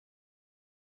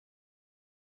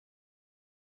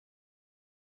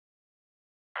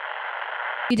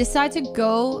We decide to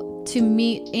go to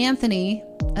meet Anthony,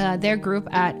 their group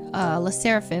at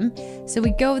SSERAFIM. So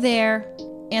we go there.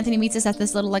 Anthony meets us at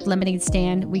this little like lemonade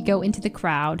stand. We go into the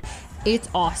crowd. It's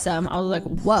awesome. I was like,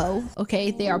 whoa,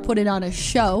 okay, they are putting on a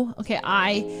show. Okay,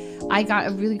 I got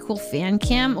a really cool fan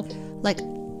cam. Like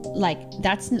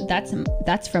that's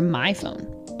from my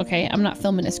phone. Okay, I'm not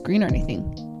filming a screen or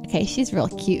anything. Okay, she's real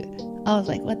cute. I was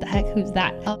like, what the heck? Who's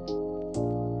that?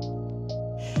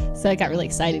 So I got really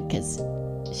excited because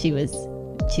she was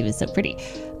so pretty.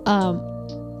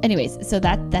 Anyways, so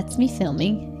that's me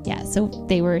filming. Yeah, so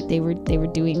they were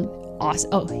doing awesome.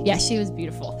 Oh yeah, she was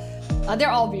beautiful.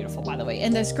 They're all beautiful, by the way.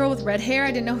 And this girl with red hair,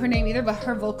 I didn't know her name either, but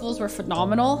her vocals were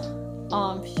phenomenal.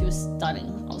 She was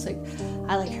stunning. I was like,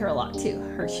 I like her a lot too.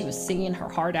 She was singing her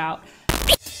heart out.